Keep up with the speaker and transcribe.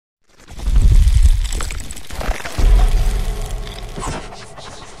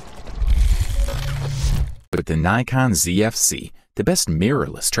with the Nikon ZFC, the best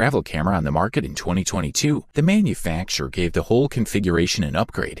mirrorless travel camera on the market in 2022. The manufacturer gave the whole configuration an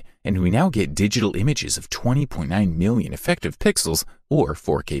upgrade, and we now get digital images of 20.9 million effective pixels or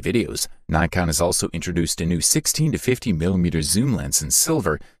 4K videos. Nikon has also introduced a new 16 to 50 millimeter zoom lens in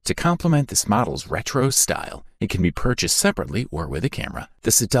silver to complement this model's retro style. It can be purchased separately or with a camera.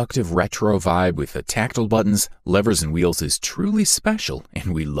 The seductive retro vibe with the tactile buttons, levers, and wheels is truly special,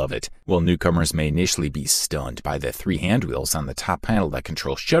 and we love it. While newcomers may initially be stunned by the 3 hand wheels on the top panel that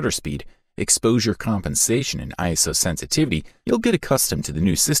control shutter speed, exposure compensation, and ISO sensitivity, you'll get accustomed to the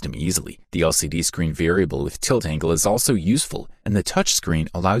new system easily. The LCD screen variable with tilt angle is also useful, and the touch screen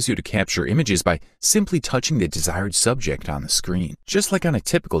allows you to capture images by simply touching the desired subject on the screen. Just like on a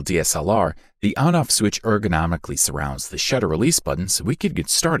typical DSLR, the on-off switch ergonomically surrounds the shutter release button so we could get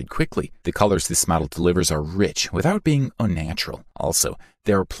started quickly. The colors this model delivers are rich without being unnatural. Also,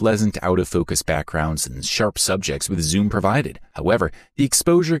 there are pleasant out-of-focus backgrounds and sharp subjects with zoom provided. However, the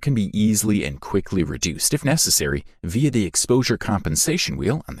exposure can be easily and quickly reduced if necessary via the exposure compensation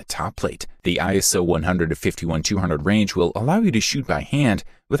wheel on the top plate. The ISO 100 to 51-200 range will allow you to shoot by hand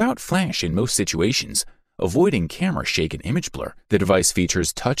without flash in most situations, avoiding camera shake and image blur. The device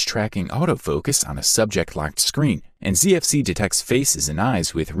features touch tracking autofocus on a subject-locked screen, and ZFC detects faces and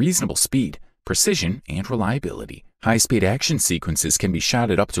eyes with reasonable speed, precision, and reliability. High-speed action sequences can be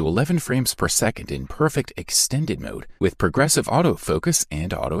shot at up to 11 frames per second in perfect extended mode with progressive autofocus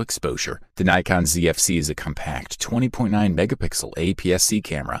and auto exposure. The Nikon ZFC is a compact 20.9 megapixel APS-C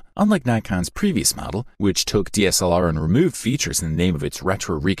camera. Unlike Nikon's previous model, which took DSLR and removed features in the name of its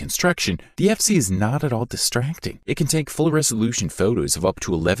retro reconstruction, the FC is not at all distracting. It can take full-resolution photos of up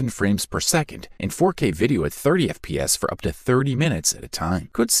to 11 frames per second and 4K video at 30 FPS for up to 30 minutes at a time.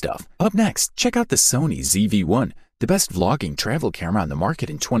 Good stuff. Up next, check out the Sony ZV-1, the best vlogging travel camera on the market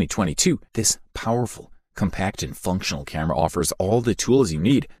in 2022. This powerful, compact, and functional camera offers all the tools you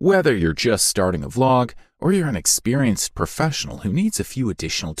need, whether you're just starting a vlog or you're an experienced professional who needs a few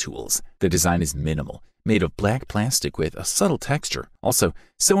additional tools. The design is minimal, made of black plastic with a subtle texture. Also,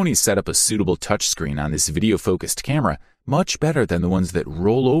 Sony set up a suitable touchscreen on this video-focused camera, much better than the ones that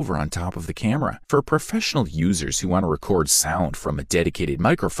roll over on top of the camera. For professional users who want to record sound from a dedicated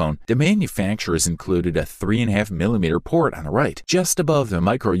microphone, the manufacturer has included a 3.5mm port on the right, just above the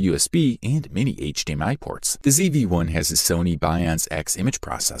micro USB and mini HDMI ports. The ZV-1 has a Sony Bionz X image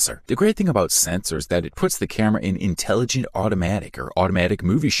processor. The great thing about sensors is that it puts the camera in intelligent automatic or automatic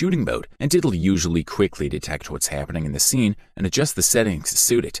movie shooting mode, and it'll usually quickly detect what's happening in the scene and adjust the settings to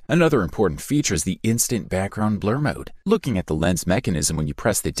suit it. Another important feature is the instant background blur mode. Looking at the lens mechanism when you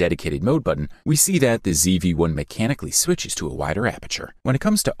press the dedicated mode button, we see that the ZV-1 mechanically switches to a wider aperture. When it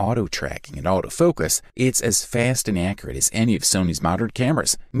comes to auto tracking and autofocus, it's as fast and accurate as any of Sony's modern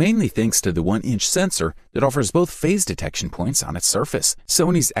cameras, mainly thanks to the 1-inch sensor that offers both phase detection points on its surface.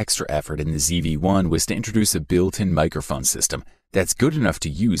 Sony's extra effort in the ZV-1 was to introduce a built-in microphone system that's good enough to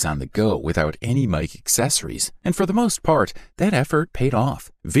use on the go without any mic accessories. And for the most part, that effort paid off.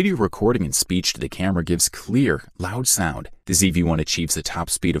 Video recording and speech to the camera gives clear, loud sound. The ZV-1 achieves a top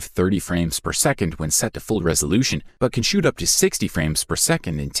speed of 30 frames per second when set to full resolution, but can shoot up to 60 frames per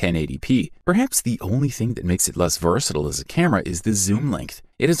second in 1080p. Perhaps the only thing that makes it less versatile as a camera is the zoom length.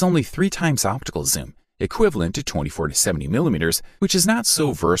 It has only 3 times optical zoom, equivalent to 24 to 70 millimeters, which is not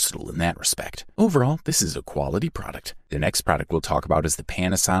so versatile in that respect. Overall, this is a quality product. The next product we'll talk about is the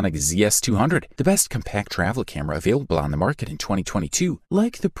Panasonic ZS200, the best compact travel camera available on the market in 2022.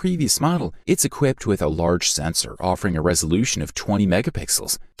 Like the previous model, it's equipped with a large sensor offering a resolution of 20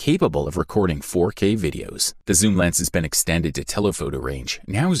 megapixels, capable of recording 4K videos. The zoom lens has been extended to telephoto range,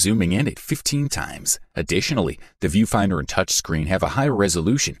 now zooming in at 15 times. Additionally, the viewfinder and touchscreen have a higher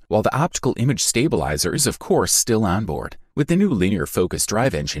resolution, while the optical image stabilizer is of course still on board. With the new linear focus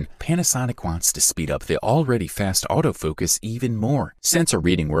drive engine, Panasonic wants to speed up the already fast autofocus even more. Sensor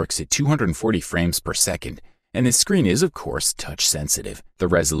reading works at 240 frames per second, and the screen is of course touch sensitive. The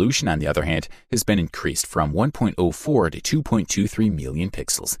resolution, on the other hand, has been increased from 1.04 to 2.23 million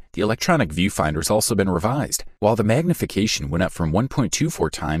pixels. The electronic viewfinder has also been revised, while the magnification went up from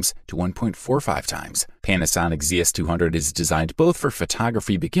 1.24 times to 1.45 times. Panasonic ZS200 is designed both for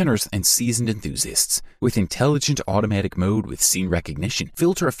photography beginners and seasoned enthusiasts, with intelligent automatic mode with scene recognition,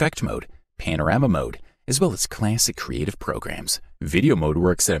 filter effect mode, panorama mode, as well as classic creative programs. Video mode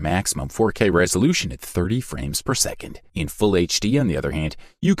works at a maximum 4K resolution at 30 frames per second. In Full HD, on the other hand,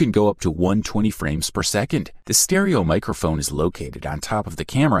 you can go up to 120 frames per second. The stereo microphone is located on top of the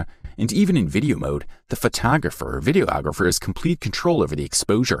camera and even in video mode, the photographer or videographer has complete control over the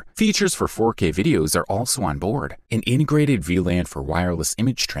exposure. Features for 4K videos are also on board. An integrated VLAN for wireless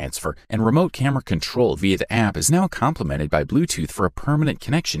image transfer and remote camera control via the app is now complemented by Bluetooth for a permanent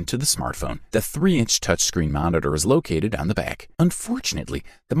connection to the smartphone. The 3-inch touchscreen monitor is located on the back. Unfortunately,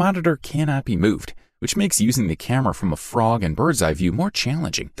 the monitor cannot be moved, which makes using the camera from a frog and bird's eye view more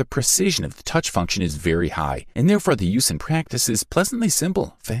challenging. The precision of the touch function is very high, and therefore the use in practice is pleasantly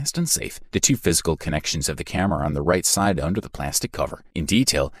simple, fast, and safe. The two physical connections of the camera are on the right side under the plastic cover. In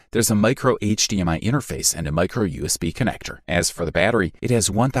detail, there's a micro HDMI interface and a micro USB connector. As for the battery, it has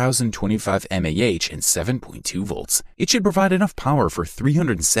 1025 mAh and 7.2 volts. It should provide enough power for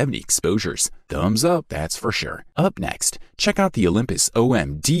 370 exposures. Thumbs up, that's for sure. Up next, check out the Olympus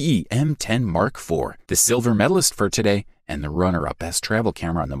OM-DE M10 Mark IV, the silver medalist for today and the runner-up best travel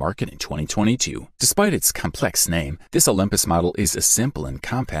camera on the market in 2022. Despite its complex name, this Olympus model is a simple and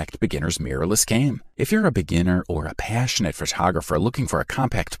compact beginner's mirrorless cam. If you're a beginner or a passionate photographer looking for a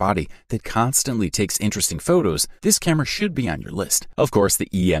compact body that constantly takes interesting photos, this camera should be on your list. Of course, the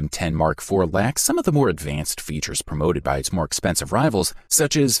EM10 Mark IV lacks some of the more advanced features promoted by its more expensive rivals,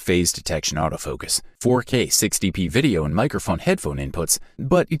 such as phase detection autofocus, 4K 60p video and microphone headphone inputs,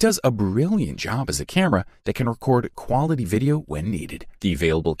 but it does a brilliant job as a camera that can record quality video when needed. The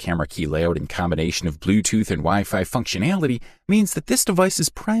available camera key layout and combination of Bluetooth and Wi-Fi functionality means that this device is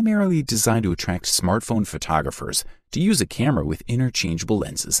primarily designed to attract smartphone photographers to use a camera with interchangeable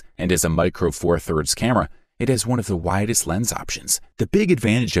lenses. And as a micro four thirds camera, it has one of the widest lens options. The big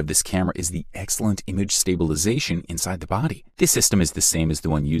advantage of this camera is the excellent image stabilization inside the body. This system is the same as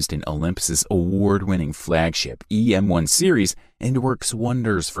the one used in Olympus's award-winning flagship EM1 series and works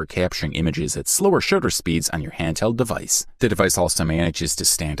wonders for capturing images at slower shutter speeds on your handheld device. The device also manages to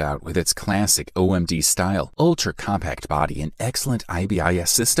stand out with its classic OMD style, ultra-compact body, and excellent IBIS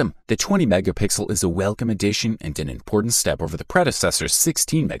system. The 20-megapixel is a welcome addition and an important step over the predecessor's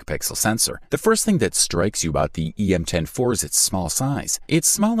 16-megapixel sensor. The first thing that strikes you about the EM10 IV is its small size. It's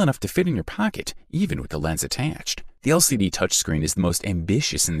small enough to fit in your pocket, even with the lens attached. The LCD touchscreen is the most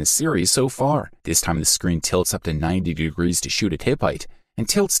ambitious in this series so far. This time the screen tilts up to 90 degrees to shoot at hip height and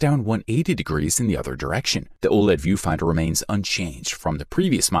tilts down 180 degrees in the other direction. The OLED viewfinder remains unchanged from the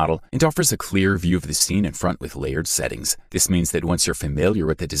previous model and offers a clear view of the scene in front with layered settings. This means that once you're familiar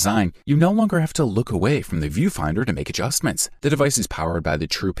with the design, you no longer have to look away from the viewfinder to make adjustments. The device is powered by the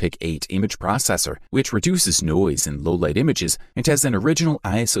TruePic 8 image processor, which reduces noise in low-light images and has an original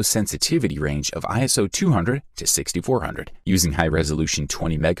ISO sensitivity range of ISO 200 to 6400. Using high-resolution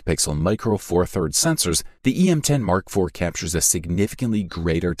 20-megapixel micro four thirds sensors, the EM10 Mark IV captures a significantly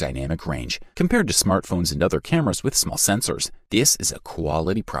greater dynamic range compared to smartphones and other cameras with small sensors. This is a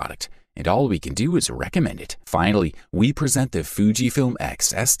quality product, and all we can do is recommend it. Finally, we present the Fujifilm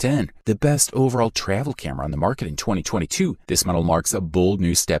X-S10, the best overall travel camera on the market in 2022. This model marks a bold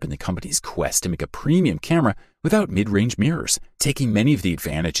new step in the company's quest to make a premium camera without mid-range mirrors. Taking many of the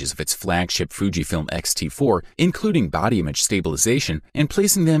advantages of its flagship Fujifilm X-T4, including body image stabilization, and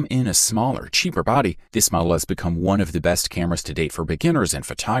placing them in a smaller, cheaper body, this model has become one of the best cameras to date for beginners and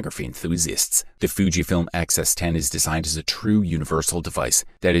photography enthusiasts. The Fujifilm X-S10 is designed as a true universal device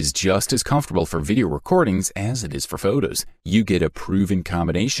that is just as comfortable for video recordings as it is for photos. You get a proven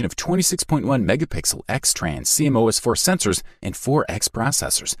combination of 26.1 megapixel X-Trans CMOS4 sensors and 4X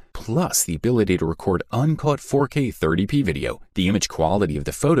processors, plus the ability to record uncut 4K 30p video. The image quality of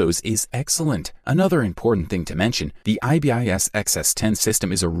the photos is excellent. Another important thing to mention, the IBIS X-S10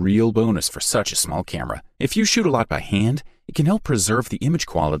 system is a real bonus for such a small camera. If you shoot a lot by hand, it can help preserve the image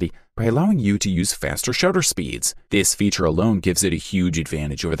quality by allowing you to use faster shutter speeds. This feature alone gives it a huge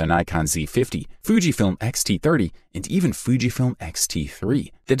advantage over the Nikon Z50, Fujifilm X-T30, and even Fujifilm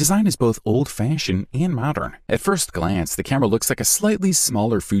X-T3. The design is both old-fashioned and modern. At first glance, the camera looks like a slightly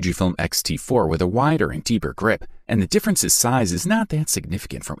smaller Fujifilm X-T4 with a wider and deeper grip, and the difference in size is not that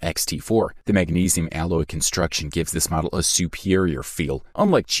significant from X-T4. The magnesium alloy construction gives this model a superior feel,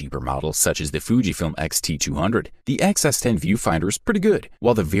 unlike cheaper models such as the Fujifilm X-T200. The X-S10 viewfinder is pretty good,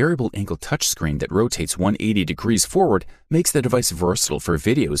 while the variable angle touchscreen that rotates 180 degrees forward makes the device versatile for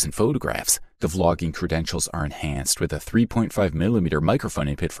videos and photographs. The vlogging credentials are enhanced with a 3.5mm microphone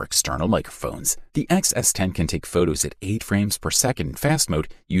input for external microphones. The X-S10 can take photos at 8 frames per second in fast mode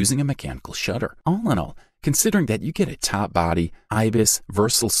using a mechanical shutter. All in all, considering that you get a top body, IBIS,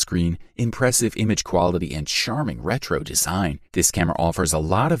 versatile screen, impressive image quality, and charming retro design, this camera offers a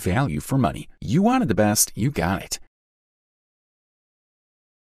lot of value for money. You wanted the best, you got it.